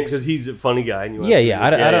thinks. Because he's a funny guy. And you want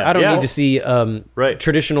I don't need to see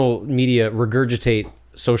traditional media regurgitate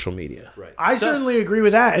social media. Right. I certainly agree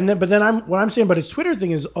with that, what I'm saying about his Twitter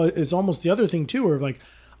thing is almost the other thing too, where like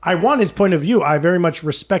I want his point of view. I very much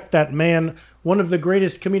respect that man, one of the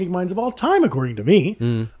greatest comedic minds of all time, according to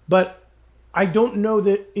me. But I don't know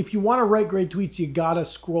that if you want to write great tweets, you gotta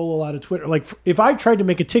scroll a lot of Twitter. Like if I tried to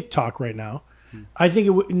make a TikTok right now, I think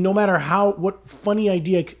it would, no matter what funny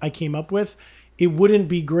idea I came up with, it wouldn't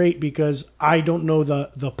be great because I don't know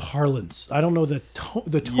the parlance. I don't know the tone.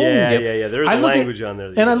 Yeah. There is a language on there.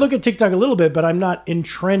 And I look at TikTok a little bit, but I'm not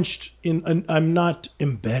entrenched in. I'm not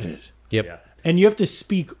embedded. Yep. Yeah. And you have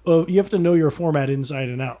to you have to know your format inside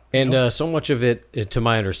and out. And so much of it, to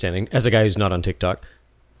my understanding, as a guy who's not on TikTok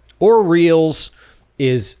or Reels,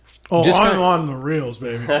 is I'm on the Reels,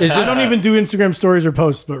 baby. I don't even do Instagram stories or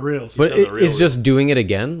posts, but Reels. But it's just doing it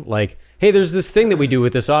again. Like, hey, there's this thing that we do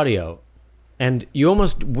with this audio. And you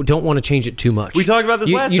almost don't want to change it too much. We talked about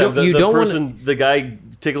this last time. The guy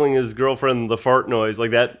tickling his girlfriend, the fart noise,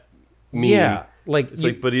 like that meme. Yeah. Like, it's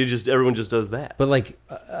but everyone just does that. But like,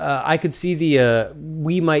 I could see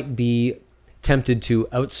we might be tempted to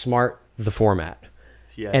outsmart the format.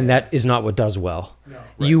 Yeah. And that is not what does well. No.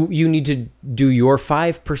 Right. You need to do your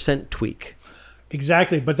 5% tweak.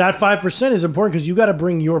 Exactly. But that 5% is important because you got to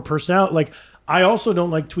bring your personality. Like, I also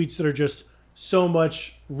don't like tweets that are just so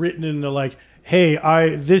much written into like, hey,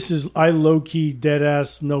 I low key dead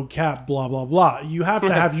ass no cap blah blah blah. You have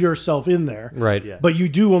to have yourself in there, right? Yeah. But you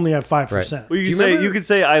do only have 5%. Right. Well, you could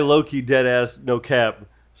say I low key dead ass no cap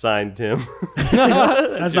signed Tim.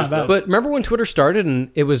 That's not bad. But remember when Twitter started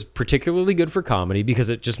and it was particularly good for comedy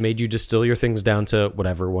because it just made you distill your things down to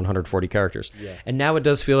whatever 140 characters. Yeah. And now it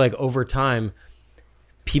does feel like over time,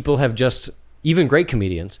 people have just, even great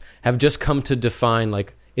comedians have just come to define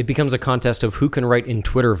like. It becomes a contest of who can write in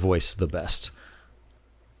Twitter voice the best.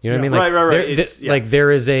 You know what I mean? Like, right.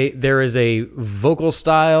 There is a vocal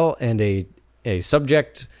style and a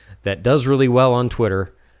subject that does really well on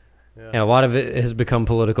Twitter, and a lot of it has become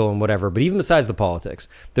political and whatever. But even besides the politics,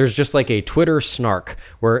 there's just like a Twitter snark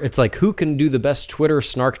where it's like who can do the best Twitter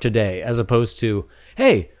snark today, as opposed to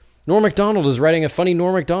hey. Norm Macdonald is writing a funny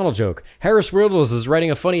Norm Macdonald joke. Harris Whittles is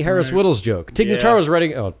writing a funny Harris Whittles joke. Tig Notaro is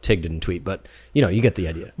writing... Oh, Tig didn't tweet, but, you get the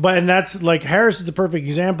idea. And that's, like, Harris is the perfect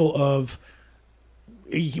example of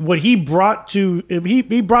what he brought to...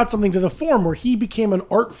 He brought something to the form where he became an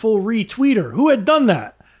artful retweeter. Who had done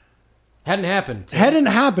that? Hadn't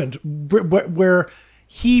happened. Where...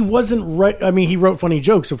 He wasn't right. I mean, he wrote funny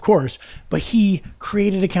jokes, of course, but he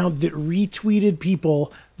created an account that retweeted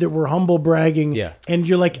people that were humble bragging. Yeah. And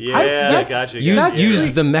you're like, gotcha.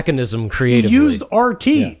 Used the mechanism creatively. He used RT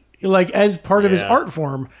like as part of his art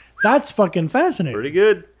form. That's fucking fascinating. Pretty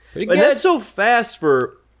good. And that's so fast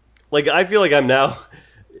for like I feel like I'm now.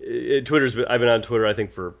 I've been on Twitter I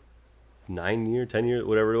think for 9 years, 10 years,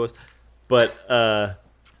 whatever it was. But I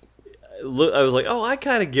was like, oh, I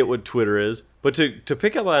kind of get what Twitter is, but to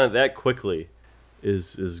pick up on it that quickly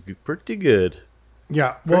is pretty good.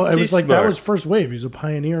 Yeah, well, it Pretty was like that smart. was first wave. He's a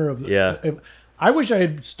pioneer of the. Yeah. I wish I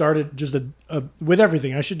had started just with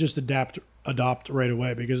everything. I should just adopt right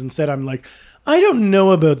away because instead I'm like, I don't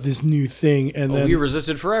know about this new thing, and then we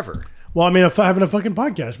resisted forever. well, I mean, if having a fucking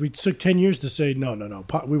podcast, we took 10 years to say no,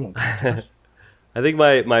 we won't. Podcast. I think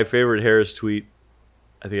my favorite Harris tweet,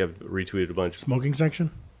 I think I've retweeted a bunch. Smoking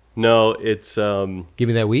section. No, it's Give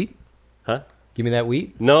me that wheat. huh? Give me that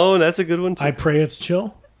wheat. No, that's a good one too. I pray it's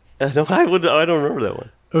chill. No, I don't remember that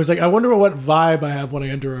one. It was like I wonder what vibe I have when I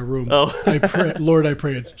enter a room. Oh. I pray, Lord, I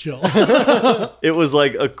pray it's chill. It was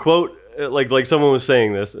like a quote, like someone was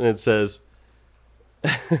saying this, and it says,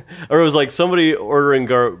 or it was like somebody ordering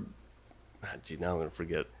Gee, now I'm gonna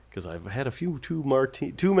forget because I've had a few too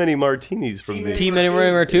many martinis from the Too many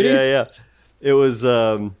martinis. Yeah. It was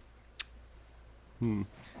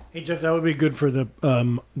Hey Jeff, that would be good for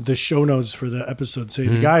the show notes for the episode. Say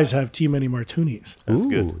the guys have too many martinis. That's Ooh,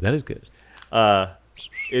 good. That is good.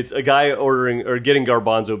 It's a guy ordering or getting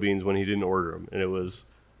garbanzo beans when he didn't order them, and it was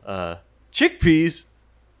chickpeas,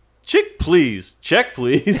 chick please, check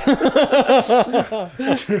please. Yeah.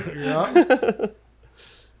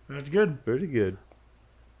 That's good. Pretty good.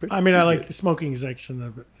 I mean, I like the smoking section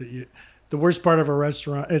of it. The worst part of a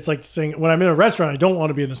restaurant, it's like saying when I'm in a restaurant, I don't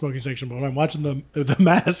want to be in the smoking section, but when I'm watching the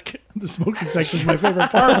Mask, the smoking section is my favorite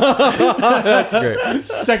part. That's great.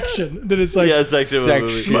 Section that it's like section of a movie.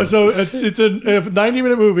 Section. So it's a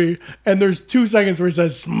 90-minute movie, and there's 2 seconds where he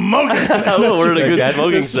says smoking. Oh, we're in a good That's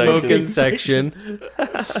smoking the section. smoking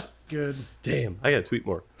section. Good. Damn, I gotta tweet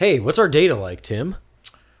more. Hey, what's our data like, Tim?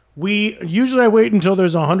 We usually I wait until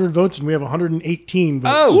there's 100 votes, and we have 118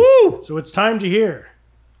 votes. Oh, So it's time to hear.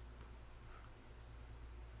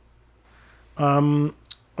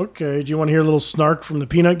 Okay. Do you want to hear a little snark from the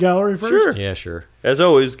peanut gallery first? Sure. yeah, sure. As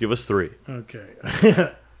always, give us 3. Okay.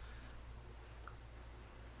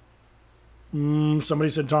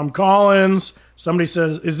 Somebody said Tom Collins. Somebody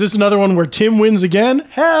says, is this another one where Tim wins again?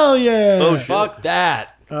 Hell yeah. Oh, shit. Fuck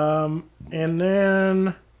that. And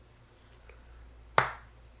then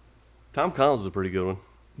Tom Collins is a pretty good one.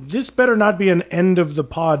 this better not be an end of the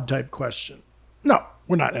pod type question. No,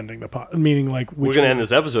 we're not ending the pod. Meaning like We're gonna end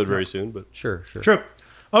this episode very soon, but Sure. True.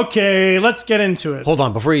 Okay, let's get into it. Hold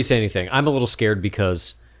on, before you say anything, I'm a little scared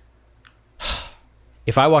because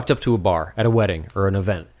if I walked up to a bar at a wedding or an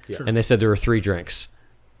event and they said there were 3 drinks,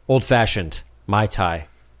 old fashioned, Mai Tai,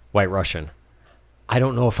 White Russian, I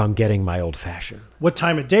don't know if I'm getting my old fashioned. What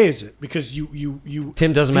time of day is it? Because you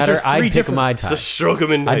Tim, doesn't these are matter. 3 I'd pick a different- Mai it's Tai. the stroke of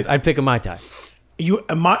midnight. I'd pick a Mai Tai. You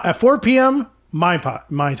at 4 p.m. Mai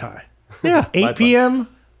Tai. Yeah. 8 p.m.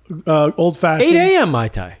 Old fashioned. 8 a.m. Mai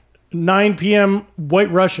Tai. 9 p.m. White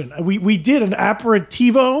Russian. We did an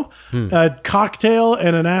aperitivo, a cocktail,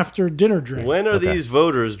 and an after dinner drink. When are these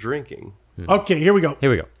voters drinking? Okay, here we go. Here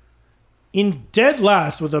we go. In dead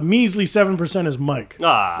last with a measly 7% is Mike.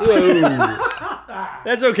 That's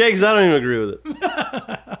okay because I don't even agree with it.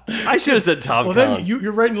 I should have said Tom Well, then Collins.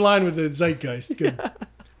 you're right in line with the zeitgeist. Good.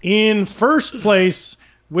 In first place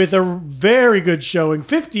with a very good showing,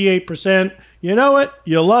 58%. You know it.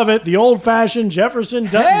 You love it. The old-fashioned Jefferson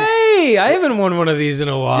Dutton. Hey, I haven't won one of these in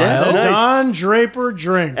a while. Yes. Nice. Don Draper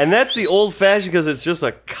drink. And that's the old fashioned because it's just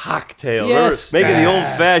a cocktail. Yes. Remember, making the old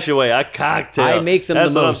fashioned way, a cocktail. I make them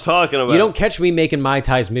That's the what most. I'm talking about. You don't catch me making Mai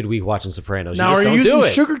Tais midweek watching Sopranos. Now, you just are don't you using do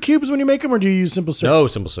it. sugar cubes when you make them, or do you use simple syrup? No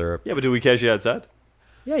simple syrup. Yeah, but do we catch you outside?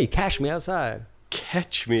 Yeah, you cash me outside.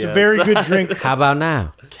 Catch me It's a outside. very good drink. How about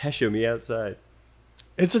now? Catch me outside.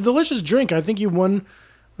 It's a delicious drink. I think you won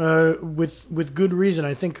with good reason.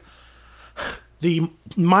 I think the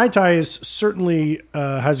Mai Tai is certainly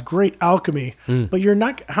has great alchemy, but you're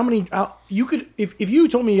not. How many? You could if you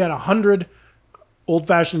told me you had 100 old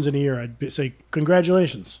fashions in a year, I'd say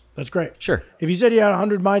congratulations. That's great. Sure. If you said you had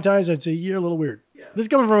 100 Mai Tais, I'd say you're a little weird. This is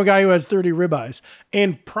coming from a guy who has 30 ribeyes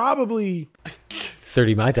and probably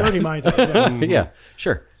 30 Mai Tais. 30 Mai Tais. Yeah. Yeah,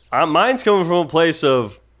 sure. Mine's coming from a place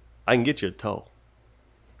of I can get you a toe.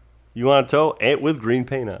 You want a toe? And with green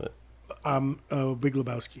paint on it. Big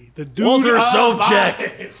Lebowski. The dude Walter of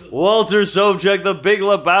Sobchak. eyes. Walter Sobchak, the Big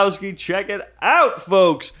Lebowski. Check it out,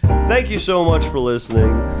 folks. Thank you so much for listening.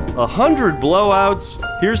 100 blowouts.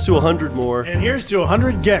 Here's to 100 more. And here's to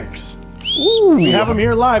 100 Gex. We have him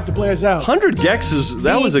here live to play us out. 100 Gexes.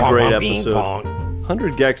 That was a great episode.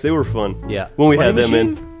 100 Gex. They were fun. Yeah. When we Money had them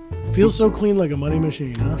machine? Feels so clean like a money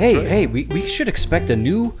machine, huh? Hey, we should expect a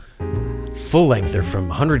new full lengther from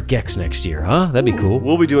 100 Gex next year, huh? That'd be cool.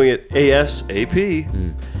 We'll be doing it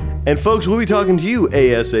ASAP. And folks, we'll be talking to you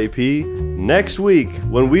ASAP next week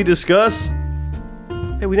when we discuss...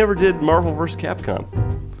 Hey, we never did Marvel vs. Capcom.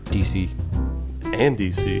 DC. And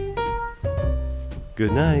DC.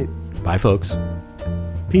 Good night. Bye, folks.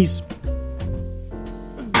 Peace.